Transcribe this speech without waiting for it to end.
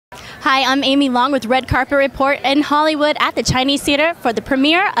Hi, I'm Amy Long with Red Carpet Report in Hollywood at the Chinese Theater for the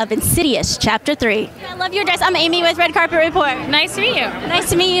premiere of Insidious Chapter 3. I love your dress. I'm Amy with Red Carpet Report. Nice to meet you. Nice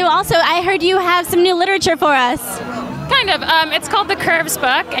to meet you. Also, I heard you have some new literature for us. Kind of. It's called The Curves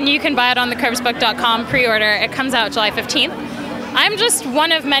Book, and you can buy it on thecurvesbook.com pre-order. It comes out July 15th. I'm just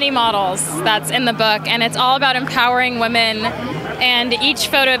one of many models that's in the book, and it's all about empowering women. And each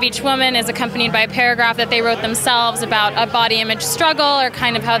photo of each woman is accompanied by a paragraph that they wrote themselves about a body image struggle, or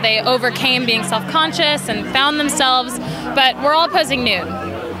kind of how they overcame being self-conscious and found themselves. But we're all posing nude.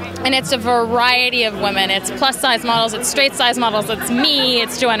 And it's a variety of women. It's plus-size models, it's straight-size models, it's me,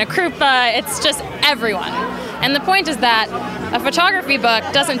 it's Joanna Krupa, it's just everyone. And the point is that a photography book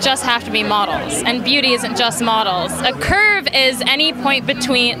doesn't just have to be models, and beauty isn't just models. A curve is any point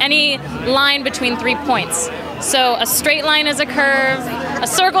between, any line between 3 points. So a straight line is a curve, a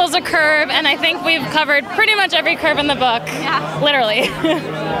circle is a curve, and I think we've covered pretty much every curve in the book, literally.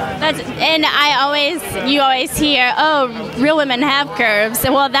 You always hear, oh, real women have curves.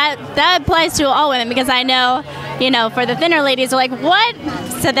 Well, that applies to all women, because I know, for the thinner ladies are like, what?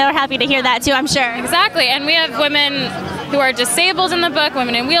 So they're happy to hear that too, I'm sure. Exactly, and we have women who are disabled in the book,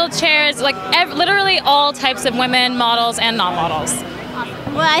 women in wheelchairs, like literally all types of women, models and non-models.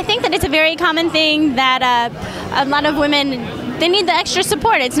 Well, I think that it's a very common thing that a lot of women, they need the extra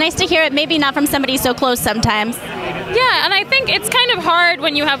support. It's nice to hear it, maybe not from somebody so close sometimes. Yeah, and I think it's kind of hard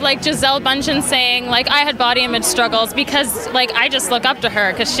when you have like Gisele Bundchen saying like I had body image struggles, because like I just look up to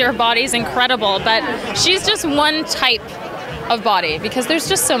her because her body's incredible, but she's just one type of body because there's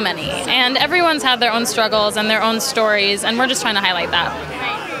just so many, and everyone's had their own struggles and their own stories, and we're just trying to highlight that.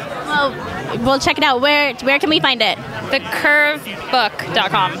 Well, we'll check it out. Where can we find it?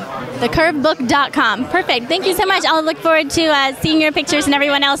 Thecurvebook.com. Thecurvebook.com. Perfect. Thank you so much. I'll look forward to seeing your pictures and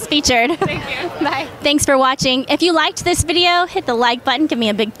everyone else featured. Thank you. Bye. Thanks for watching. If you liked this video, hit the like button, give me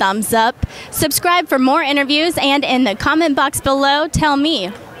a big thumbs up. Subscribe for more interviews, and in the comment box below, tell me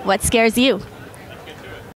what scares you.